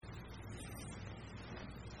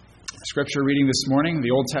Scripture reading this morning, the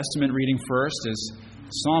Old Testament reading first, is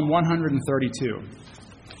Psalm 132.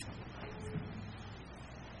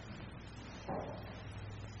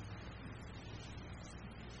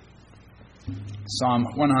 Psalm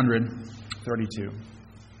 132.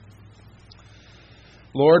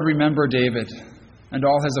 Lord, remember David and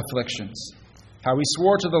all his afflictions, how he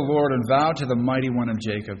swore to the Lord and vowed to the Mighty One of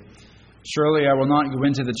Jacob. Surely I will not go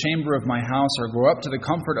into the chamber of my house or go up to the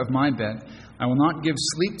comfort of my bed. I will not give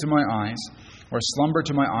sleep to my eyes or slumber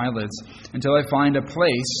to my eyelids until I find a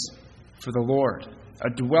place for the Lord, a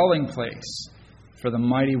dwelling place for the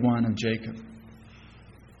Mighty One of Jacob.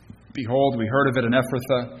 Behold, we heard of it in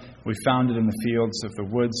Ephrathah. We found it in the fields of the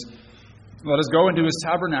woods. Let us go into his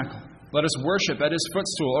tabernacle. Let us worship at his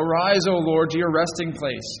footstool. Arise, O Lord, to your resting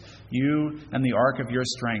place, you and the ark of your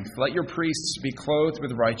strength. Let your priests be clothed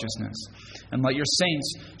with righteousness, and let your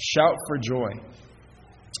saints shout for joy.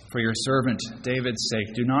 For your servant David's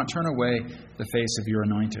sake, do not turn away the face of your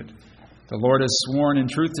anointed. The Lord has sworn in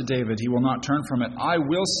truth to David, he will not turn from it. I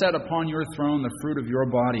will set upon your throne the fruit of your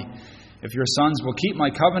body. If your sons will keep my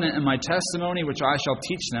covenant and my testimony, which I shall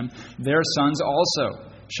teach them, their sons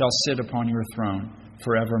also shall sit upon your throne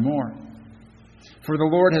forevermore. For the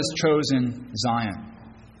Lord has chosen Zion.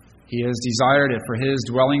 He has desired it for his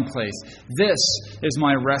dwelling place. This is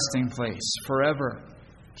my resting place forever.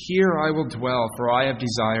 Here I will dwell, for I have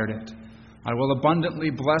desired it. I will abundantly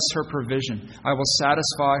bless her provision. I will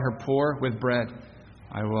satisfy her poor with bread.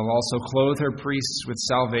 I will also clothe her priests with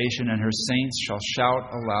salvation, and her saints shall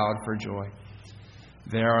shout aloud for joy.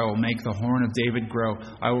 There I will make the horn of David grow.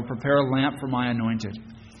 I will prepare a lamp for my anointed.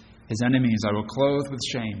 His enemies I will clothe with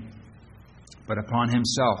shame, but upon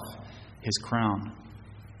himself his crown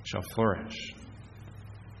shall flourish.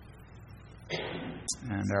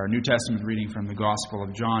 And our New Testament reading from the Gospel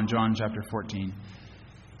of John, John chapter 14,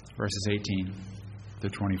 verses 18 to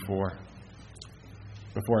 24.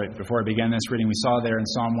 Before I began this reading, we saw there in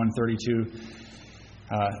Psalm 132,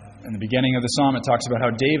 in the beginning of the psalm, it talks about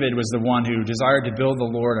how David was the one who desired to build the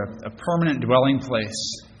Lord a permanent dwelling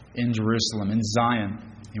place in Jerusalem, in Zion.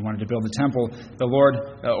 He wanted to build the temple. The Lord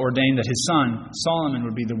ordained that his son, Solomon,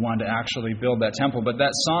 would be the one to actually build that temple. But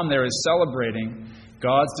that psalm there is celebrating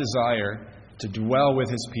God's desire to dwell with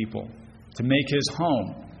his people, to make his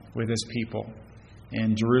home with his people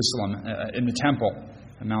in Jerusalem, in the temple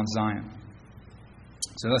at Mount Zion.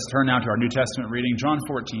 So let's turn now to our New Testament reading, John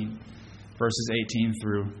 14, verses 18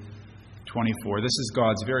 through 24. This is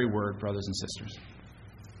God's very word, brothers and sisters.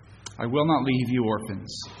 I will not leave you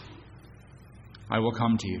orphans. I will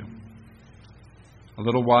come to you. A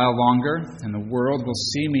little while longer, and the world will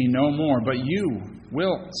see me no more, but you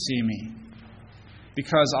will see me.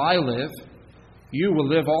 Because I live, you will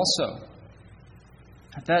live also.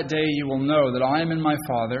 At that day you will know that I am in my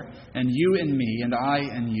Father, and you in me, and I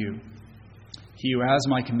in you. He who has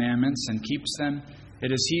my commandments and keeps them,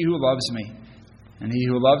 it is he who loves me. And he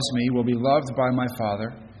who loves me will be loved by my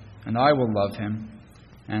Father, and I will love him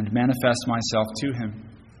and manifest myself to him.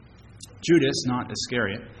 Judas, not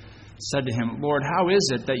Iscariot, said to him, Lord, how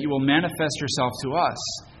is it that you will manifest yourself to us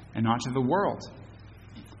and not to the world?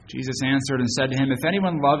 Jesus answered and said to him, If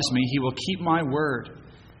anyone loves me, he will keep my word,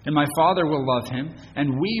 and my Father will love him,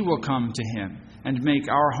 and we will come to him and make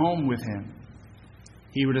our home with him.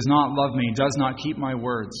 He who does not love me does not keep my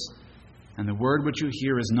words, and the word which you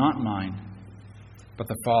hear is not mine, but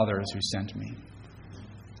the Father's who sent me.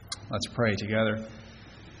 Let's pray together.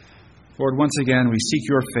 Lord, once again, we seek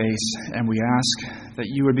your face, and we ask that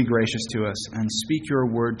you would be gracious to us and speak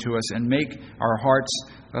your word to us and make our hearts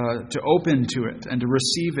to open to it and to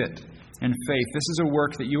receive it in faith. This is a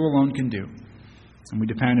work that you alone can do, and we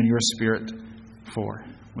depend on your Spirit for.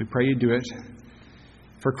 We pray you do it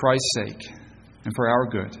for Christ's sake and for our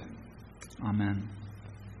good. Amen.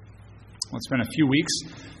 Well, it's been a few weeks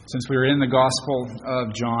since we were in the Gospel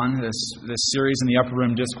of John, this series in the Upper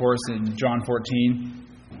Room Discourse in John 14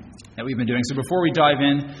 that we've been doing. So before we dive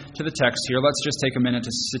in to the text here, let's just take a minute to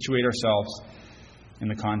situate ourselves in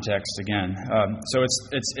the context again. So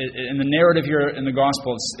it's in the narrative here in the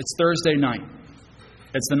Gospel, it's Thursday night.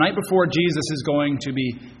 It's the night before Jesus is going to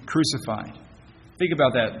be crucified. Think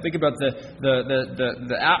about that. Think about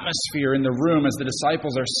the atmosphere in the room as the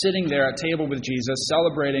disciples are sitting there at table with Jesus,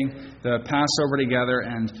 celebrating the Passover together,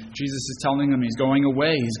 and Jesus is telling them he's going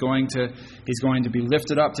away. He's going to be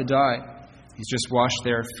lifted up to die. He's just washed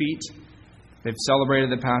their feet. They've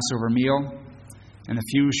celebrated the Passover meal. In a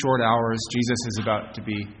few short hours, Jesus is about to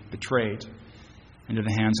be betrayed into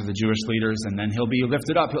the hands of the Jewish leaders, and then he'll be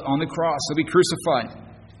lifted up on the cross. He'll be crucified.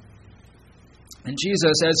 And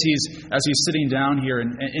Jesus, as he's sitting down here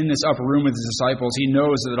in this upper room with his disciples, he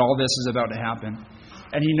knows that all this is about to happen.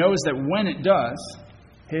 And he knows that when it does,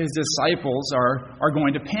 his disciples are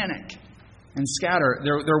going to panic and scatter.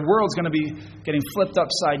 Their world's going to be getting flipped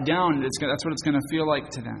upside down. That's what it's going to feel like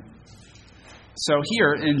to them. So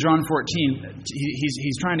here in John 14,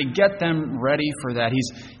 he's trying to get them ready for that.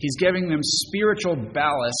 He's giving them spiritual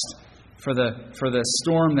ballast for the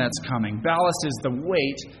storm that's coming. Ballast is the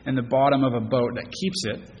weight in the bottom of a boat that keeps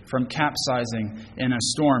it from capsizing in a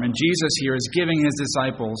storm. And Jesus here is giving his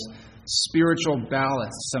disciples spiritual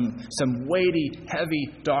ballast, some weighty, heavy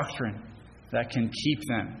doctrine that can keep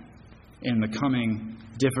them in the coming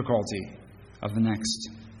difficulty of the next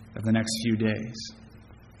few days.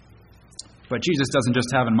 But Jesus doesn't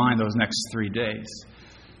just have in mind those next 3 days.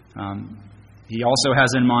 He also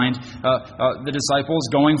has in mind the disciples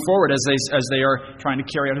going forward as they are trying to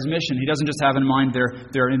carry out his mission. He doesn't just have in mind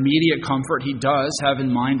their immediate comfort. He does have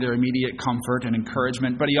in mind their immediate comfort and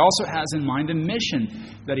encouragement, but he also has in mind the mission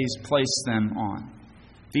that he's placed them on.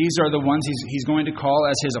 These are the ones he's going to call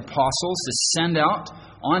as his apostles to send out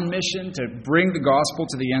on mission to bring the gospel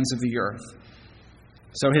to the ends of the earth.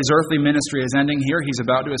 So his earthly ministry is ending here. He's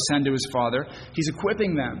about to ascend to his Father. He's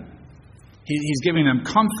equipping them. He's giving them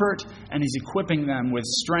comfort, and he's equipping them with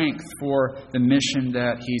strength for the mission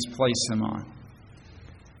that he's placed them on.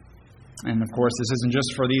 And of course, this isn't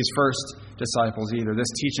just for these first disciples either.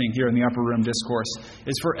 This teaching here in the Upper Room Discourse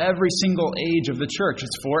is for every single age of the church.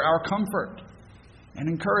 It's for our comfort and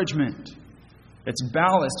encouragement. It's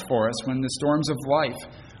ballast for us when the storms of life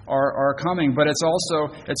are coming, but it's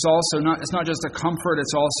not just a comfort,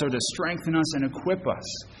 it's also to strengthen us and equip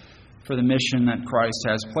us for the mission that Christ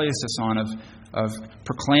has placed us on of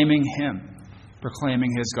proclaiming him, proclaiming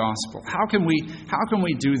his gospel. How can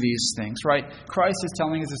we do these things, right? Christ is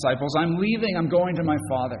telling his disciples, I'm leaving, I'm going to my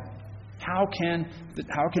Father. How can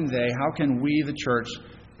we, the church,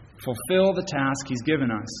 fulfill the task he's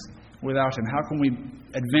given us without him? How can we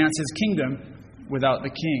advance his kingdom without the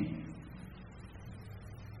king?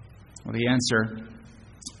 Well, the answer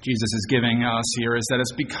Jesus is giving us here is that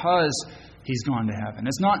it's because he's gone to heaven.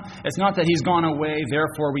 It's not that he's gone away,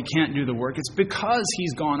 therefore we can't do the work. It's because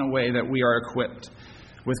he's gone away that we are equipped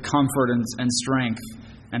with comfort and strength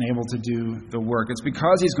and able to do the work. It's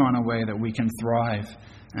because he's gone away that we can thrive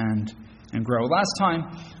and grow. Last time,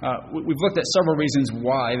 we've looked at several reasons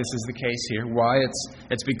why this is the case here, why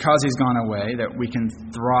it's because he's gone away that we can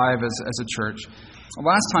thrive as a church.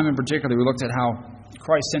 Last time in particular, we looked at how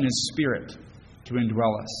Christ sent his Spirit to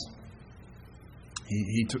indwell us.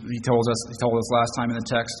 He told us last time in the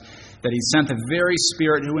text that he sent the very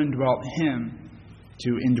Spirit who indwelt him to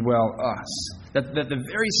indwell us. That the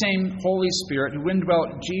very same Holy Spirit who indwelt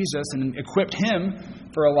Jesus and equipped him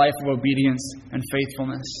for a life of obedience and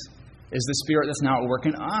faithfulness is the Spirit that's now at work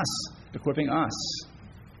in us, equipping us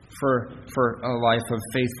for a life of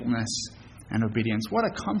faithfulness and obedience. What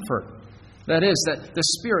a comfort that is, that the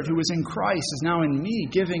Spirit who was in Christ is now in me,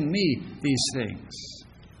 giving me these things.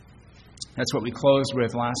 That's what we closed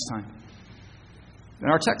with last time. And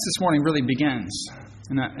our text this morning really begins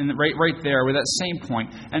right there with that same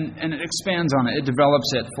point, and it expands on it. It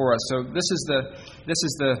develops it for us. So this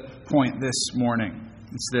is the point this morning.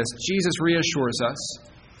 It's this: Jesus reassures us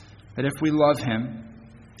that if we love him,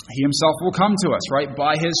 he himself will come to us, right?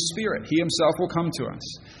 By his Spirit, he himself will come to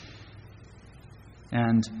us.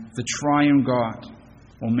 And the Triune God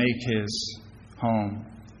will make his home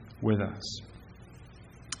with us.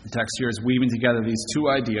 The text here is weaving together these two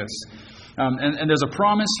ideas. And there's a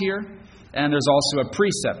promise here, and there's also a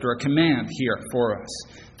precept or a command here for us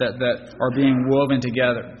that are being woven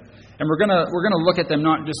together. And we're gonna look at them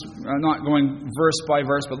not going verse by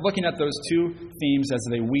verse, but looking at those two themes as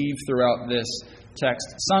they weave throughout this text.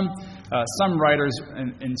 Some writers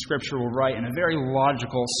in Scripture will write in a very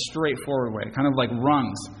logical, straightforward way, kind of like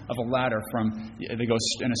rungs of a ladder. They go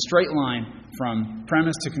in a straight line from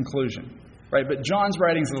premise to conclusion, right? But John's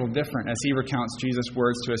writing is a little different as he recounts Jesus'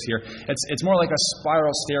 words to us here. It's more like a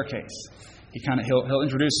spiral staircase. He'll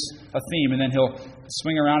introduce a theme and then he'll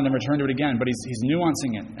swing around and then return to it again. But he's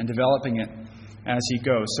nuancing it and developing it as he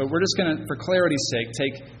goes. So we're just going to, for clarity's sake,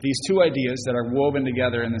 take these two ideas that are woven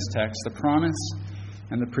together in this text, the promise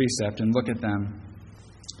and the precept, and look at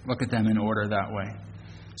them in order that way.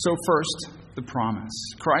 So first, the promise.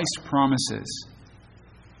 Christ promises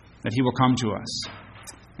that he will come to us,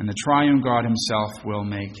 and the Triune God himself will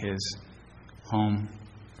make his home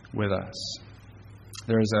with us.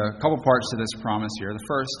 There's a couple parts to this promise here. The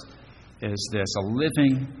first is this: a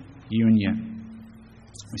living union.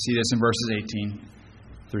 We see this in verses 18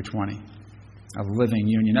 through 20. A living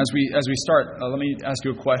union. As we start, let me ask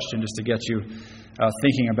you a question just to get you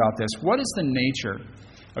thinking about this. What is the nature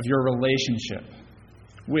of your relationship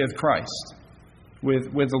with Christ?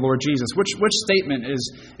 with the Lord Jesus. Which statement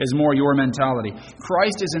is more your mentality?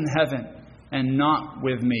 Christ is in heaven and not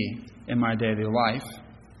with me in my daily life.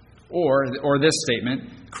 Or this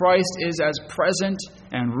statement, Christ is as present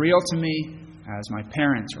and real to me as my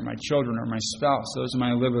parents or my children or my spouse, those whom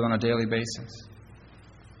I live with on a daily basis.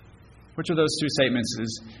 Which of those two statements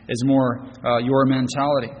is more your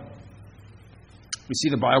mentality? We see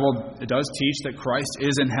the Bible, it does teach that Christ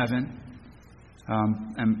is in heaven.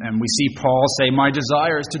 And we see Paul say, my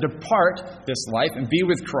desire is to depart this life and be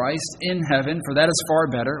with Christ in heaven, for that is far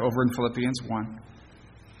better, over in Philippians 1.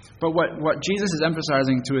 But what Jesus is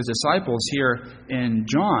emphasizing to his disciples here in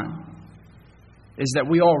John is that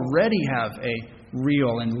we already have a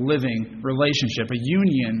real and living relationship, a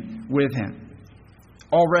union with him,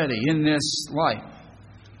 already in this life.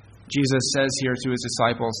 Jesus says here to his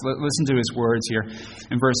disciples, listen to his words here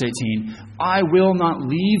in verse 18, I will not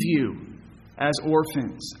leave you as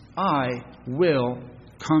orphans. I will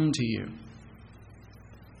come to you.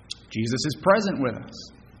 Jesus is present with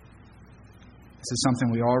us. This is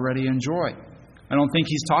something we already enjoy. I don't think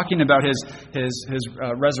he's talking about his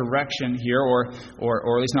resurrection here, or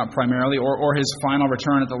at least not primarily, or his final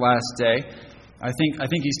return at the last day. I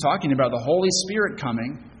think he's talking about the Holy Spirit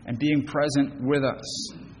coming and being present with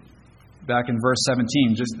us. Back in verse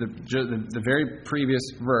 17, just the very previous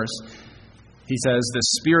verse, he says, the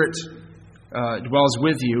Spirit dwells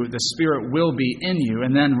with you, the Spirit will be in you.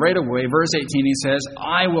 And then right away, verse 18, he says,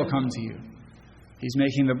 I will come to you. He's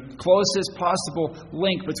making the closest possible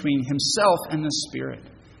link between himself and the Spirit.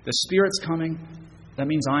 The Spirit's coming, that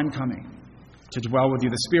means I'm coming to dwell with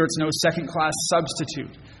you. The Spirit's no second-class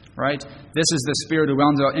substitute, right? This is the Spirit who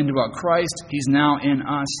indwelt Christ. He's now in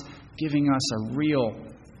us, giving us a real,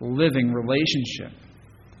 living relationship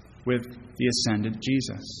with the ascended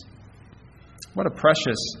Jesus. What a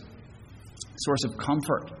precious source of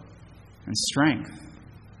comfort and strength.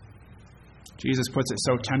 Jesus puts it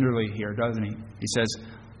so tenderly here, doesn't he? He says,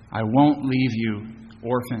 I won't leave you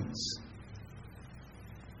orphans.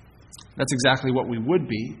 That's exactly what we would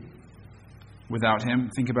be without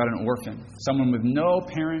him. Think about an orphan. Someone with no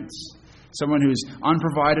parents, someone who's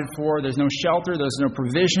unprovided for, there's no shelter, there's no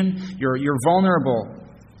provision, you're vulnerable,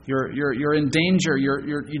 you're in danger,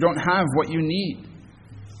 you don't have what you need.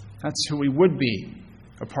 That's who we would be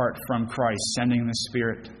apart from Christ sending the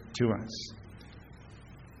Spirit to us.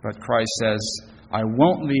 But Christ says, I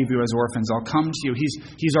won't leave you as orphans. I'll come to you.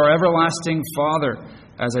 He's our everlasting Father,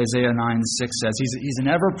 as Isaiah 9:6 says. He's an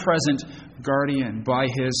ever-present guardian by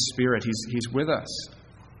his Spirit. He's with us.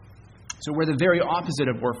 So we're the very opposite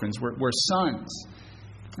of orphans. We're sons.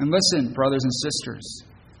 And listen, brothers and sisters,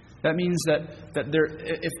 that means that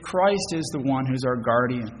if Christ is the one who's our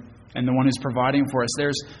guardian and the one who's providing for us,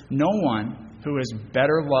 there's no one who is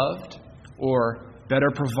better loved or better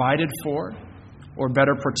provided for or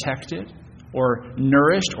better protected or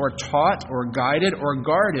nourished or taught or guided or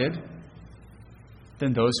guarded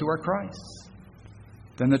than those who are Christ,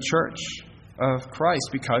 than the church of Christ,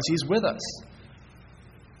 because he's with us.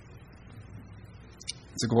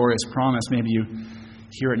 It's a glorious promise. Maybe you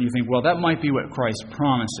hear it and you think, well, that might be what Christ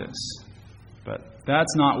promises, but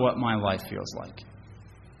that's not what my life feels like.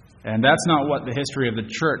 And that's not what the history of the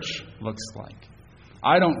church looks like.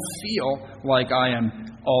 I don't feel like I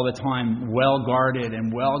am all the time well guarded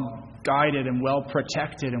and well guided and well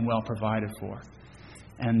protected and well provided for.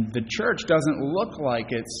 And the church doesn't look like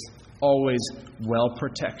it's always well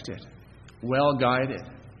protected, well guided,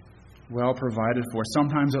 well provided for.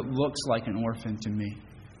 Sometimes it looks like an orphan to me.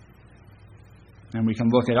 And we can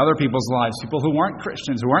look at other people's lives, people who aren't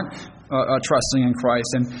Christians, who aren't trusting in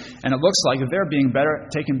Christ, and it looks like they're being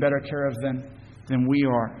taken better care of than we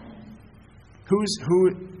are.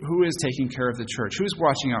 Who is taking care of the church? Who's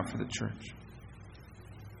watching out for the church?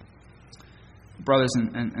 Brothers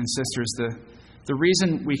and sisters, the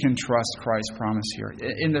reason we can trust Christ's promise here,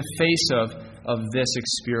 in the face of this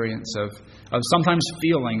experience of sometimes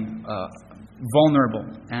feeling vulnerable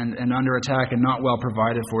and under attack and not well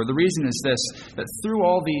provided for, the reason is this, that through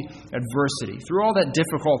all the adversity, through all that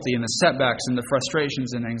difficulty and the setbacks and the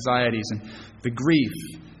frustrations and anxieties and the grief,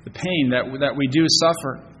 the pain that we do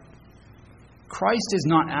suffer, Christ is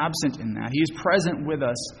not absent in that. He is present with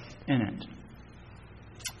us in it.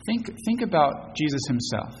 Think about Jesus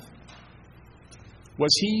himself.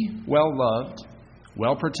 Was he well loved,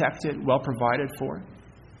 well protected, well provided for?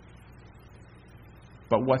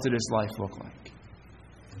 But what did his life look like?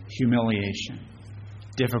 Humiliation,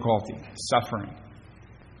 difficulty, suffering.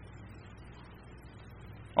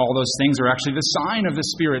 All those things are actually the sign of the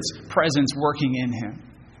Spirit's presence working in him,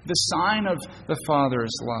 the sign of the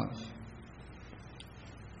Father's love.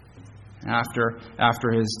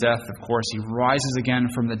 After his death, of course, he rises again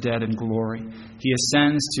from the dead in glory. He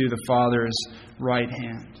ascends to the Father's right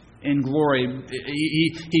hand. In glory,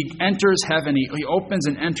 he enters heaven. He opens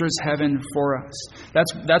and enters heaven for us.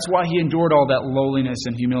 That's why he endured all that lowliness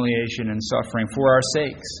and humiliation and suffering for our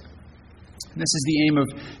sakes. And this is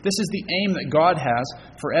the aim that God has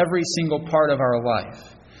for every single part of our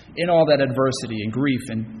life, in all that adversity and grief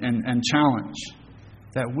and challenge,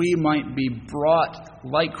 that we might be brought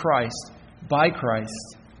like Christ, by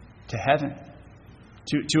Christ, to heaven,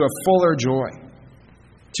 to a fuller joy,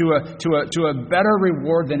 to a better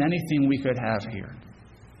reward than anything we could have here.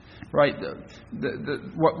 Right?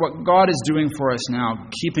 What God is doing for us now,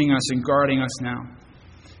 keeping us and guarding us now,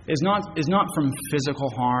 is not from physical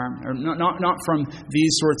harm, or not from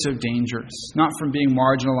these sorts of dangers, not from being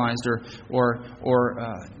marginalized or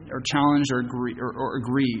challenged or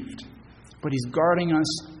grieved. But He's guarding us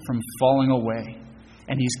from falling away.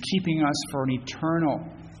 And He's keeping us for an eternal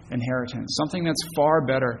inheritance, something that's far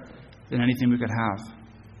better than anything we could have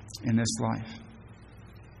in this life.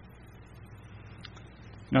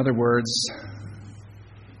 In other words,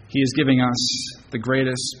 He is giving us the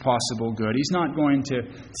greatest possible good. He's not going to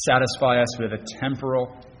satisfy us with a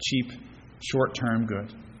temporal, cheap, short-term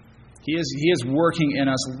good. He is working in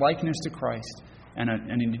us likeness to Christ and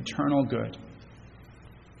an eternal good.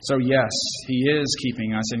 So yes, He is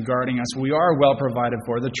keeping us and guarding us. We are well provided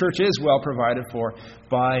for. The church is well provided for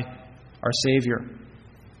by our Savior.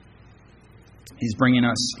 He's bringing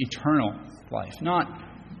us eternal life, not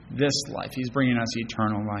this life. He's bringing us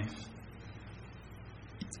eternal life.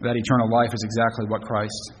 That eternal life is exactly what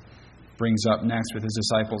Christ brings up next with His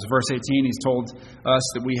disciples. Verse 18, He's told us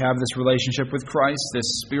that we have this relationship with Christ,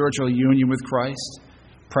 this spiritual union with Christ,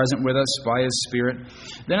 present with us by His Spirit.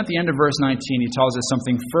 Then at the end of verse 19, He tells us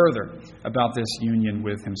something further about this union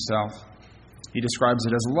with Himself. He describes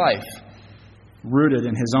it as life, rooted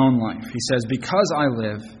in His own life. He says, "Because I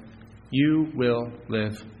live, you will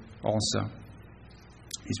live also."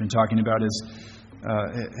 He's been talking about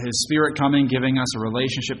His Spirit coming, giving us a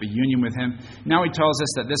relationship, a union with Him. Now He tells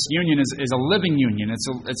us that this union is a living union.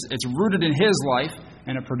 It's rooted in His life,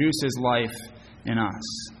 and it produces life in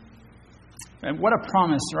us. And what a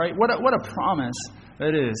promise, right? What a promise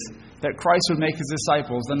it is that Christ would make His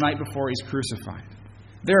disciples the night before He's crucified.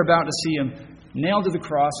 They're about to see Him nailed to the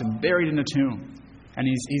cross and buried in a tomb. And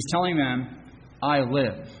He's telling them, "I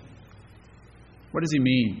live." What does He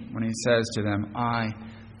mean when He says to them, "I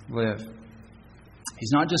live"?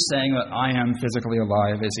 He's not just saying that I am physically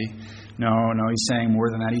alive, is He? No, He's saying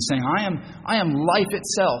more than that. He's saying, I am life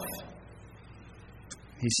itself.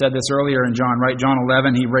 He said this earlier in John, right? John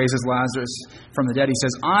 11, He raises Lazarus from the dead. He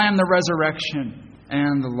says, "I am the resurrection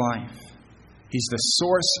and the life." He's the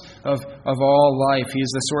source of all life. He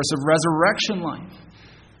is the source of resurrection life.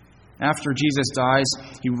 After Jesus dies,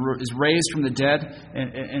 He is raised from the dead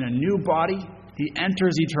in a new body. He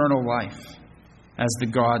enters eternal life as the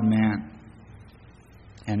God-man.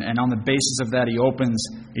 And on the basis of that, He opens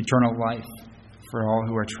eternal life for all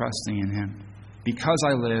who are trusting in Him. "Because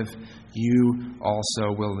I live, you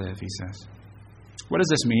also will live," He says. What does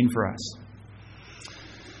this mean for us?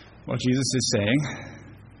 Well, Jesus is saying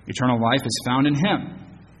eternal life is found in Him.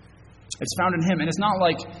 It's found in Him. And it's not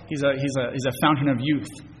like He's a fountain of youth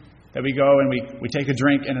that we go and we take a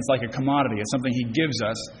drink and it's like a commodity. It's something He gives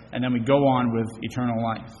us and then we go on with eternal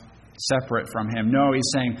life, separate from Him. No, He's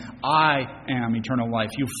saying, "I am eternal life.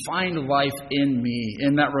 You find life in Me,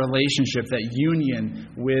 in that relationship, that union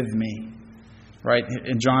with Me." Right?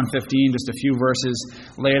 In John 15, just a few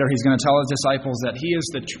verses later, He's going to tell His disciples that He is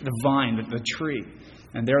the vine, the tree,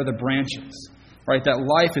 and they're the branches. Right? That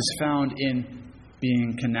life is found in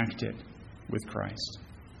being connected with Christ.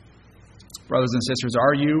 Brothers and sisters,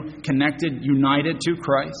 are you connected, united to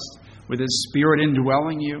Christ, with His Spirit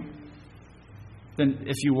indwelling you? Then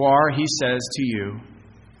if you are, He says to you,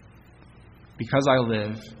 "Because I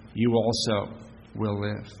live, you also will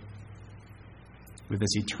live." With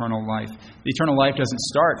this eternal life. The eternal life doesn't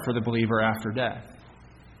start for the believer after death.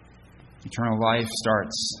 Eternal life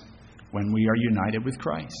starts when we are united with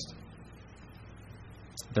Christ.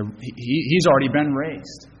 He's already been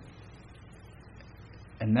raised.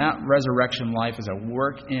 And that resurrection life is at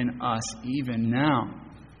work in us even now.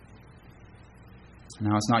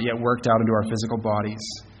 Now it's not yet worked out into our physical bodies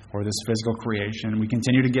or this physical creation. We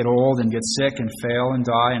continue to get old and get sick and fail and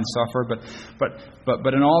die and suffer.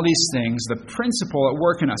 But in all these things, the principle at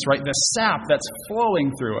work in us, right, the sap that's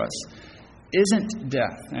flowing through us, isn't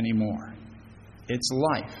death anymore. It's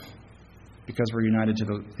life, because we're united to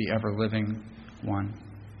the ever-living one.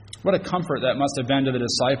 What a comfort that must have been to the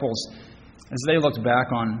disciples as they looked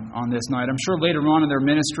back on this night. I'm sure later on in their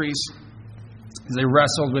ministries, as they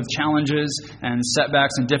wrestled with challenges and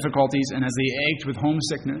setbacks and difficulties, and as they ached with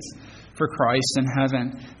homesickness for Christ in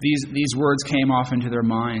heaven, these words came off into their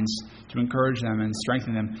minds to encourage them and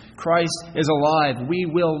strengthen them. Christ is alive. We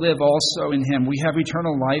will live also in Him. We have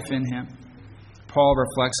eternal life in Him. Paul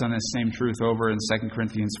reflects on this same truth over in 2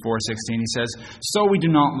 Corinthians 4:16. He says, "So we do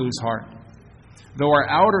not lose heart. Though our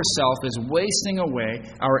outer self is wasting away,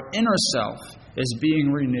 our inner self is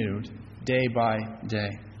being renewed day by day."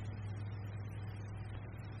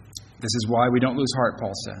 This is why we don't lose heart,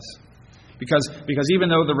 Paul says. Because even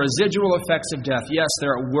though the residual effects of death, yes,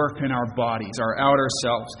 they're at work in our bodies, our outer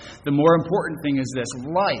selves, the more important thing is this: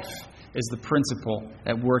 life is the principle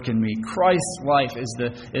at work in me. Christ's life is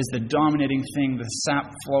the dominating thing, the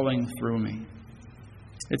sap flowing through me.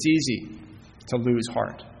 It's easy to lose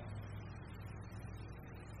heart.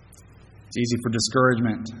 It's easy for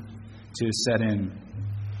discouragement to set in.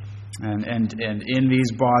 And in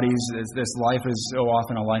these bodies, this life is so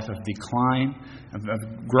often a life of decline,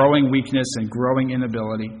 of growing weakness and growing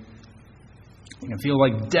inability. You can feel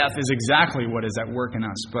like death is exactly what is at work in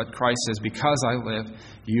us. But Christ says, "Because I live,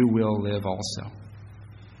 you will live also."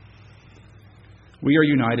 We are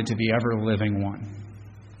united to the ever-living one.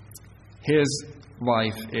 His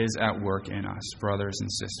life is at work in us, brothers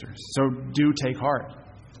and sisters. So do take heart.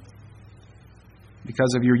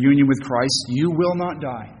 Because of your union with Christ, you will not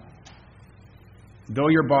die. Though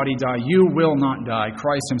your body die, you will not die.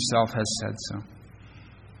 Christ Himself has said so.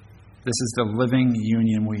 This is the living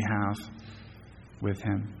union we have with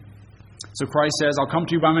Him. So Christ says, "I'll come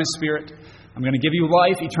to you by my Spirit. I'm going to give you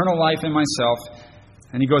life, eternal life in myself."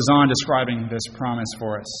 And He goes on describing this promise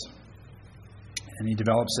for us. And He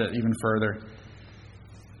develops it even further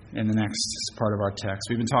in the next part of our text.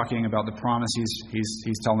 We've been talking about the promise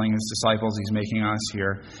He's telling His disciples, He's making us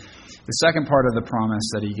here. The second part of the promise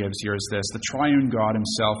that He gives here is this: the Triune God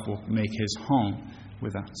Himself will make His home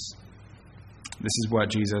with us. This is what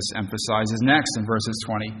Jesus emphasizes next in verses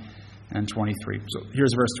 20 and 23. So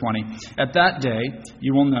here's verse 20. "At that day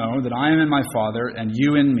you will know that I am in my Father, and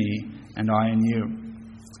you in me, and I in you."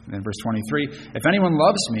 And then verse 23. "If anyone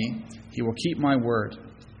loves me, he will keep my word.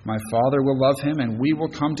 My Father will love him, and we will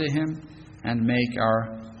come to him and make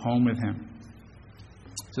our home with him."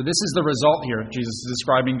 So this is the result here. Jesus is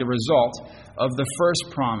describing the result of the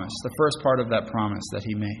first promise, the first part of that promise that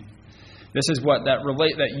He made. This is what that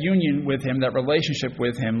union with Him, that relationship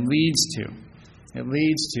with Him leads to. It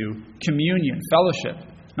leads to communion, fellowship,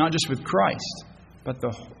 not just with Christ, but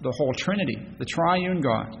the whole Trinity, the Triune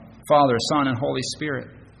God, Father, Son, and Holy Spirit.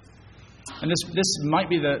 And this might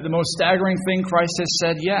be the most staggering thing Christ has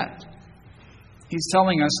said yet. He's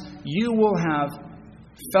telling us, you will have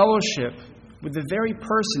fellowship with the very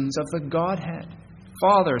persons of the Godhead,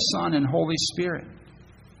 Father, Son, and Holy Spirit.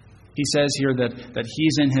 He says here that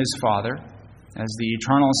He's in His Father as the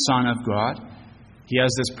eternal Son of God. He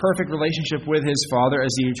has this perfect relationship with His Father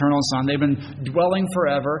as the eternal Son. They've been dwelling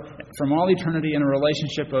forever, from all eternity, in a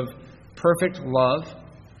relationship of perfect love.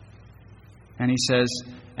 And He says,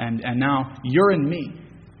 and now you're in me,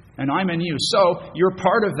 and I'm in you. So you're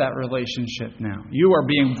part of that relationship now. You are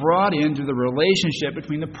being brought into the relationship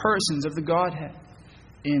between the persons of the Godhead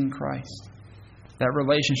in Christ. That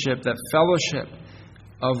relationship, that fellowship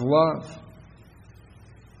of love.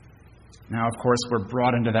 Now, of course, we're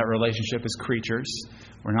brought into that relationship as creatures.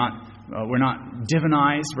 We're not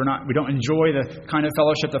divinized. We don't enjoy the kind of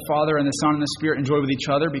fellowship the Father and the Son and the Spirit enjoy with each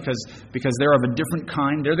other because they're of a different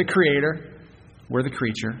kind. They're the Creator. We're the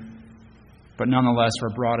creature. But nonetheless,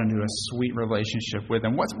 we're brought into a sweet relationship with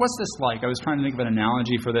Him. What's this like? I was trying to think of an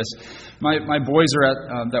analogy for this. My boys are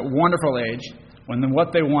at that wonderful age when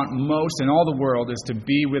what they want most in all the world is to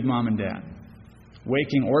be with Mom and Dad.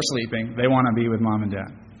 Waking or sleeping, they want to be with Mom and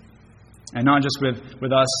Dad. And not just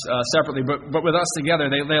with us separately, but with us together.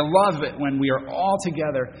 They love it when we are all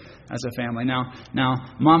together as a family. Now,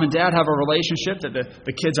 Mom and Dad have a relationship that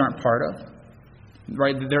the kids aren't part of.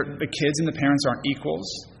 Right? The kids and the parents aren't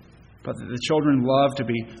equals. But the children love to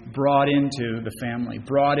be brought into the family,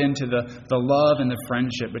 brought into the love and the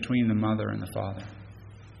friendship between the mother and the father.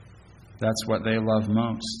 That's what they love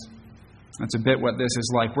most. That's a bit what this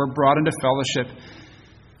is like. We're brought into fellowship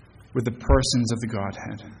with the persons of the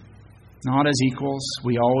Godhead. Not as equals.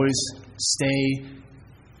 We always stay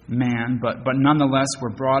man, but nonetheless,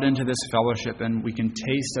 we're brought into this fellowship and we can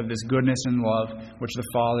taste of this goodness and love which the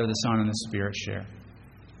Father, the Son, and the Spirit share.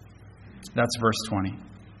 That's verse 20.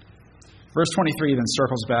 Verse 23 then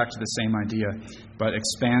circles back to the same idea, but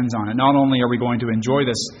expands on it. Not only are we going to enjoy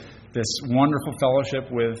this wonderful fellowship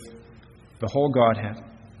with the whole Godhead,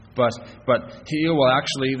 but He will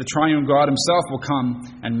actually, the Triune God Himself will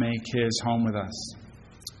come and make His home with us.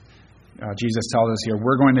 Jesus tells us here,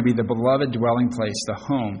 we're going to be the beloved dwelling place, the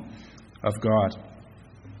home of God.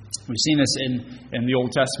 We've seen this in the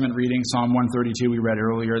Old Testament reading, Psalm 132 we read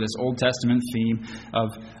earlier, this Old Testament theme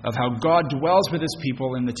of how God dwells with his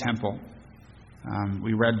people in the temple.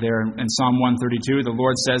 We read there in Psalm 132, the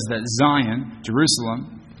Lord says that Zion,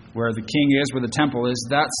 Jerusalem, where the king is, where the temple is,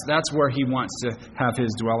 that's where he wants to have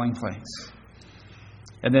his dwelling place.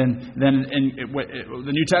 And then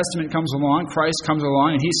the New Testament comes along, Christ comes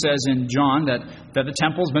along, and he says in John that the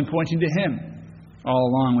temple's been pointing to him all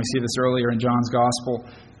along. We see this earlier in John's Gospel,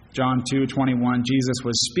 John 2:21. Jesus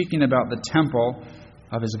was speaking about the temple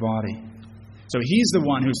of his body. So he's the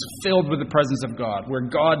one who's filled with the presence of God, where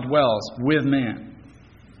God dwells with man.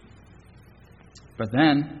 But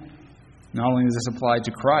then, not only is this applied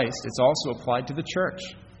to Christ, it's also applied to the church.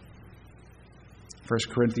 1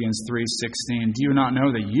 Corinthians 3:16, do you not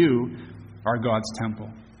know that you are God's temple,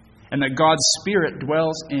 and that God's Spirit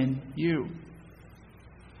dwells in you?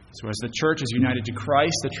 So as the church is united to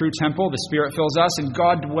Christ, the true temple, the Spirit fills us, and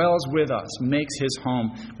God dwells with us, makes his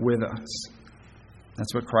home with us.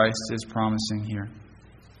 That's what Christ is promising here.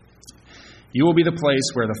 You will be the place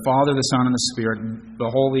where the Father, the Son, and the Spirit, the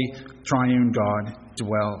Holy Triune God,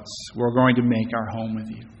 dwells. We're going to make our home with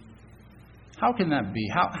you. How can that be?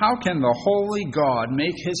 How can the holy God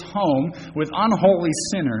make his home with unholy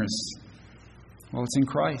sinners? Well, it's in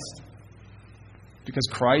Christ. Because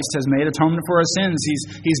Christ has made atonement for our sins.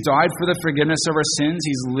 He's died for the forgiveness of our sins.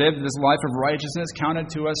 He's lived this life of righteousness counted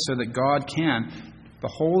to us so that God can, the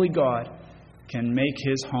holy God, can make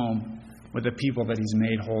his home with the people that he's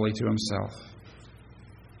made holy to himself.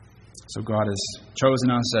 So God has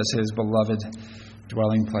chosen us as his beloved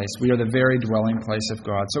dwelling place. We are the very dwelling place of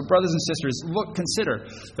God. So brothers and sisters, consider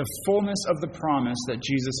the fullness of the promise that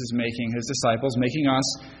Jesus is making his disciples, making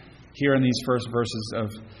us here in these first verses of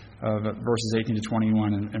verses 18 to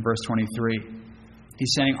 21 and verse 23.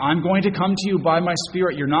 He's saying, I'm going to come to you by my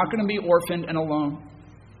Spirit. You're not going to be orphaned and alone.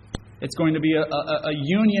 It's going to be a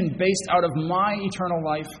union based out of my eternal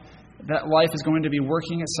life. That life is going to be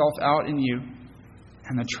working itself out in you.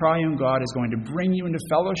 And the triune God is going to bring you into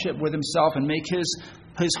fellowship with himself and make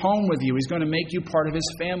his home with you. He's going to make you part of his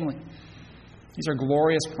family. These are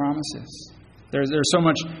glorious promises. There's so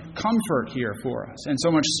much comfort here for us and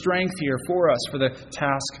so much strength here for us for the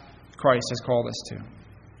task Christ has called us to.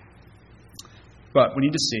 But we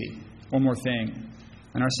need to see one more thing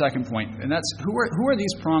in our second point, and that's who are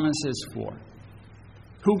these promises for?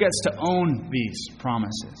 Who gets to own these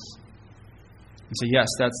promises? And so yes,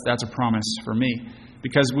 that's a promise for me.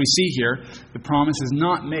 Because we see here, the promise is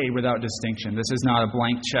not made without distinction. This is not a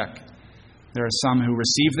blank check. There are some who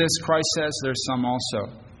receive this, Christ says. There's some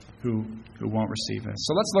also who won't receive this.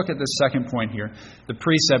 So let's look at this second point here. The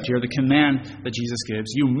precept here, the command that Jesus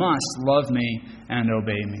gives. You must love me and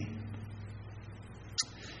obey me.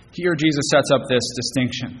 Here Jesus sets up this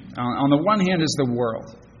distinction. On the one hand is the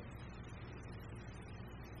world.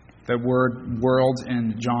 The word world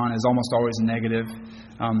in John is almost always negative.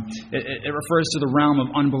 It refers to the realm of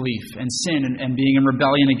unbelief and sin and being in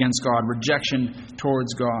rebellion against God, rejection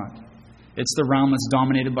towards God. It's the realm that's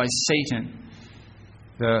dominated by Satan.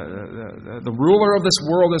 The ruler of this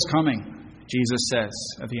world is coming, Jesus says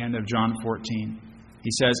at the end of John 14.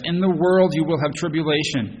 He says, in the world you will have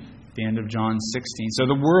tribulation, at the end of John 16. So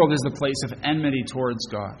the world is the place of enmity towards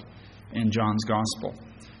God in John's Gospel.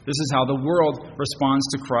 This is how the world responds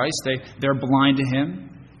to Christ. They're blind to him.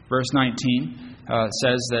 Verse 19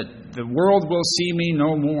 says that the world will see me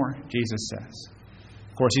no more, Jesus says.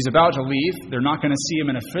 Of course, he's about to leave. They're not going to see him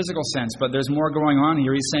in a physical sense, but there's more going on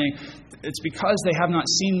here. He's saying, it's because they have not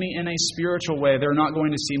seen me in a spiritual way. They're not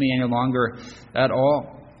going to see me any longer at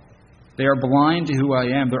all. They are blind to who I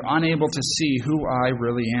am. They're unable to see who I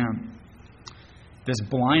really am. This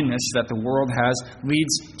blindness that the world has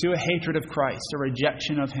leads to a hatred of Christ, a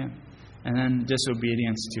rejection of him, and then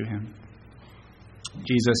disobedience to him.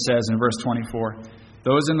 Jesus says in verse 24,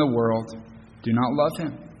 those in the world do not love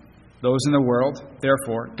him. Those in the world,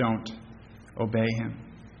 therefore, don't obey him.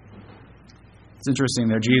 It's interesting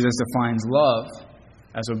there. Jesus defines love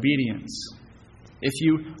as obedience. If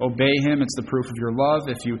you obey him, it's the proof of your love.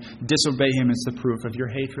 If you disobey him, it's the proof of your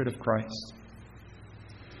hatred of Christ.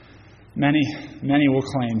 Many will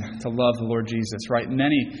claim to love the Lord Jesus, right?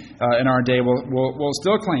 Many in our day will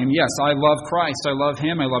still claim, yes, I love Christ. I love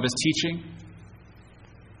him. I love his teaching.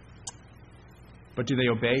 But do they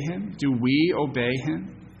obey him? Do we obey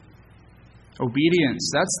him?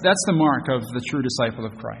 Obedience, that's the mark of the true disciple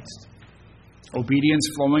of Christ. Obedience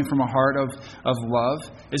flowing from a heart of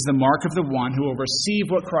love is the mark of the one who will receive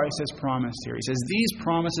what Christ has promised here. He says, these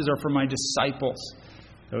promises are for my disciples,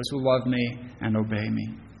 those who love me and obey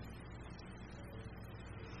me.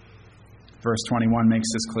 Verse 21 makes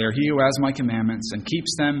this clear. He who has my commandments and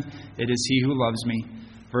keeps them, it is he who loves me.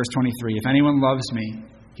 Verse 23, if anyone loves me,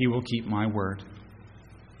 he will keep my word.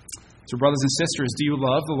 So brothers and sisters, do you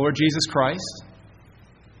love the Lord Jesus Christ?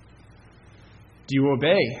 Do you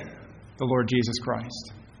obey the Lord Jesus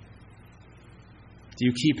Christ? Do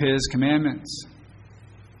you keep his commandments?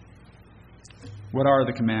 What are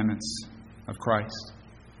the commandments of Christ?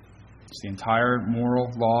 It's the entire moral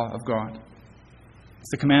law of God. It's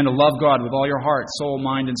the command to love God with all your heart, soul,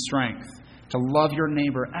 mind, and strength. To love your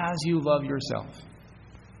neighbor as you love yourself.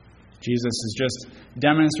 Jesus has just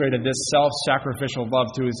demonstrated this self-sacrificial love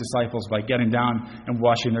to his disciples by getting down and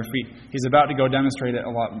washing their feet. He's about to go demonstrate it a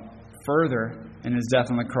lot further in his death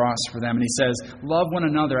on the cross for them. And he says, love one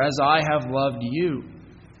another as I have loved you.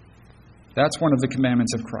 That's one of the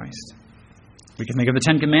commandments of Christ. We can think of the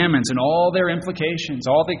Ten Commandments and all their implications,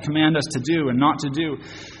 all they command us to do and not to do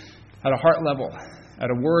at a heart level, at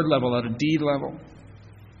a word level, at a deed level.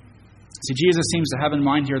 See, Jesus seems to have in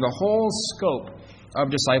mind here the whole scope of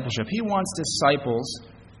discipleship. He wants disciples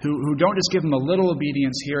who don't just give him a little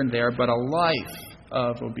obedience here and there, but a life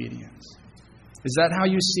of obedience. Is that how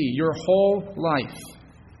you see your whole life?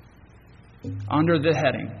 Under the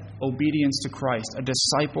heading, obedience to Christ, a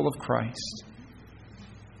disciple of Christ.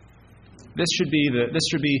 This should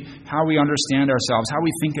be how we understand ourselves, how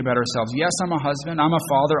we think about ourselves. Yes, I'm a husband, I'm a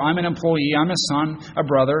father, I'm an employee, I'm a son, a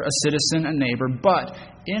brother, a citizen, a neighbor. But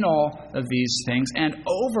in all of these things, and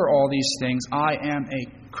over all these things, I am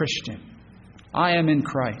a Christian. I am in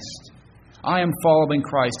Christ. I am following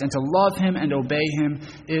Christ. And to love him and obey him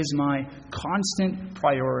is my constant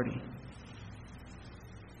priority.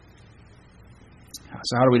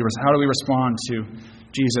 So how do we respond to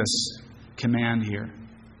Jesus' command here?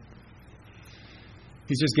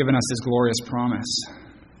 He's just given us this glorious promise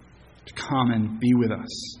to come and be with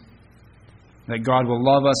us. That God will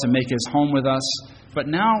love us and make his home with us. But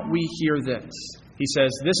now we hear this. He says,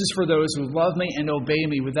 this is for those who love me and obey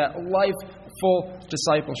me with that life-full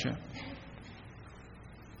discipleship.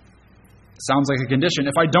 Sounds like a condition.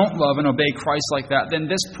 If I don't love and obey Christ like that, then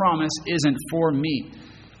this promise isn't for me.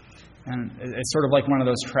 And it's sort of like one of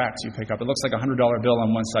those tracts you pick up. It looks like a $100 bill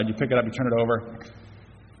on one side. You pick it up, you turn it over,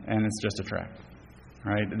 and it's just a tract.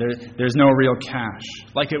 Right? There's no real cash.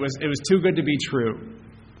 Like it was too good to be true.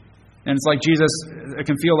 And it's like Jesus, it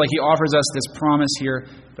can feel like he offers us this promise here,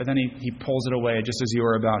 but then he pulls it away just as you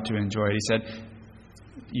were about to enjoy it. He said,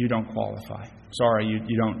 you don't qualify. Sorry,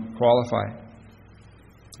 you don't qualify.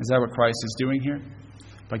 Is that what Christ is doing here?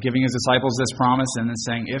 By giving his disciples this promise and then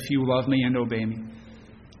saying, if you love me and obey me.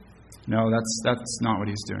 No, that's not what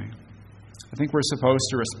he's doing. I think we're supposed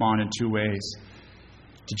to respond in two ways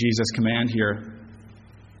to Jesus' command here.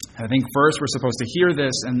 I think first we're supposed to hear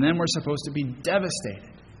this, and then we're supposed to be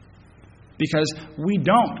devastated. Because we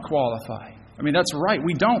don't qualify. I mean, that's right.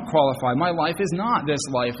 We don't qualify. My life is not this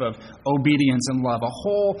life of obedience and love. A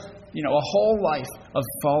whole life of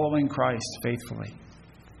following Christ faithfully.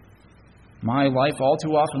 My life all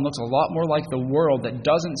too often looks a lot more like the world that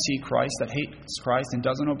doesn't see Christ, that hates Christ, and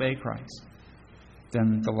doesn't obey Christ,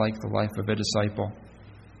 than the life of a disciple.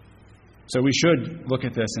 So we should look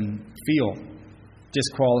at this and feel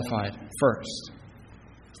disqualified first.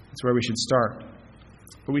 That's where we should start.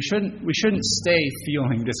 But we shouldn't stay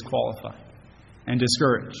feeling disqualified and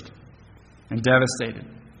discouraged and devastated.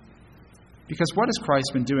 Because what has Christ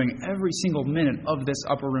been doing every single minute of this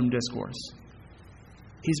upper room discourse?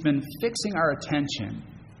 He's been fixing our attention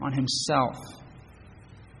on himself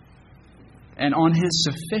and on his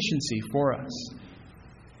sufficiency for us.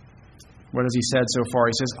 What has he said so far?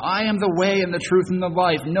 He says, I am the way and the truth and the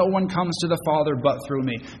life. No one comes to the Father but through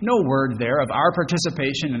me. No word there of our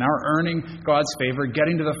participation in our earning God's favor,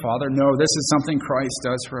 getting to the Father. No, this is something Christ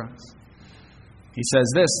does for us. He says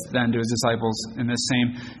this then to his disciples in this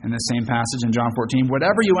same passage in John 14.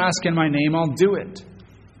 Whatever you ask in my name, I'll do it.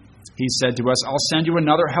 He said to us, I'll send you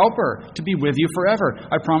another helper to be with you forever.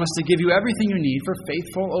 I promise to give you everything you need for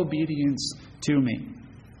faithful obedience to me.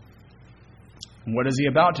 And what is he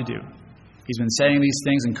about to do? He's been saying these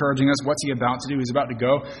things, encouraging us. What's he about to do? He's about to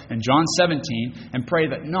go in John 17 and pray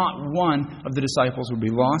that not one of the disciples would be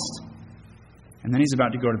lost. And then he's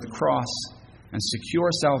about to go to the cross and secure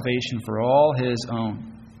salvation for all his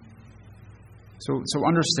own. So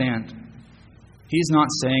understand, he's not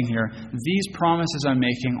saying here, these promises I'm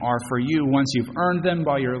making are for you once you've earned them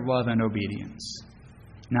by your love and obedience.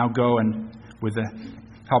 Now go and with the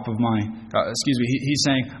help of he's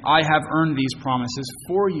saying, I have earned these promises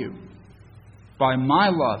for you by my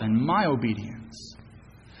love and my obedience.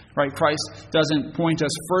 Right? Christ doesn't point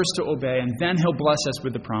us first to obey and then he'll bless us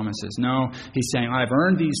with the promises. No, he's saying, I've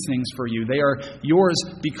earned these things for you. They are yours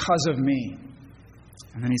because of me.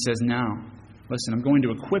 And then he says, now, listen, I'm going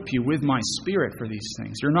to equip you with my Spirit for these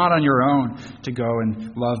things. You're not on your own to go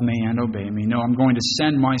and love me and obey me. No, I'm going to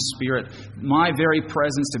send my Spirit, my very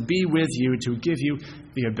presence, to be with you, to give you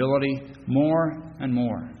the ability more and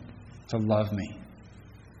more to love me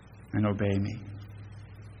and obey me.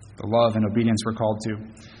 The love and obedience we're called to.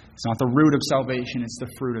 It's not the root of salvation, it's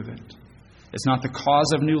the fruit of it. It's not the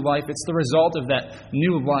cause of new life, it's the result of that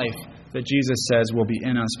new life that Jesus says will be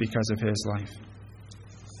in us because of his life.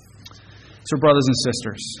 So, brothers and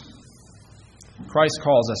sisters, Christ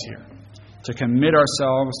calls us here to commit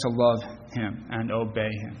ourselves to love him and obey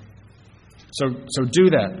him. So do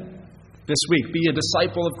that this week. Be a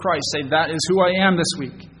disciple of Christ. Say, that is who I am this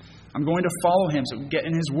week. I'm going to follow him. So get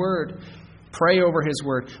in his word. Pray over his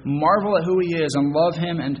word. Marvel at who he is and love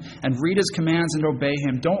him and read his commands and obey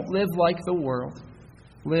him. Don't live like the world.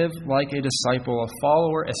 Live like a disciple, a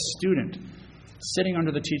follower, a student, sitting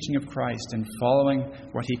under the teaching of Christ and following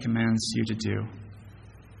what he commands you to do.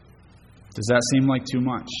 Does that seem like too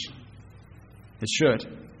much? It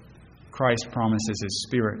should. Christ promises his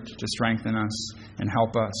Spirit to strengthen us and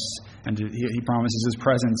help us, and he promises his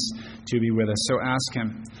presence to be with us. So ask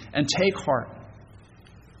him and take heart.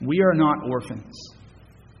 We are not orphans.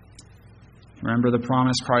 Remember the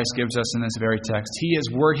promise Christ gives us in this very text. He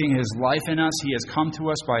is working his life in us. He has come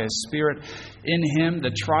to us by his Spirit. In him,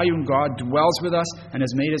 the Triune God dwells with us and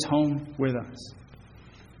has made his home with us.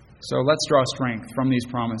 So let's draw strength from these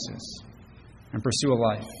promises and pursue a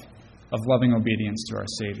life of loving obedience to our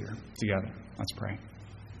Savior together. Let's pray.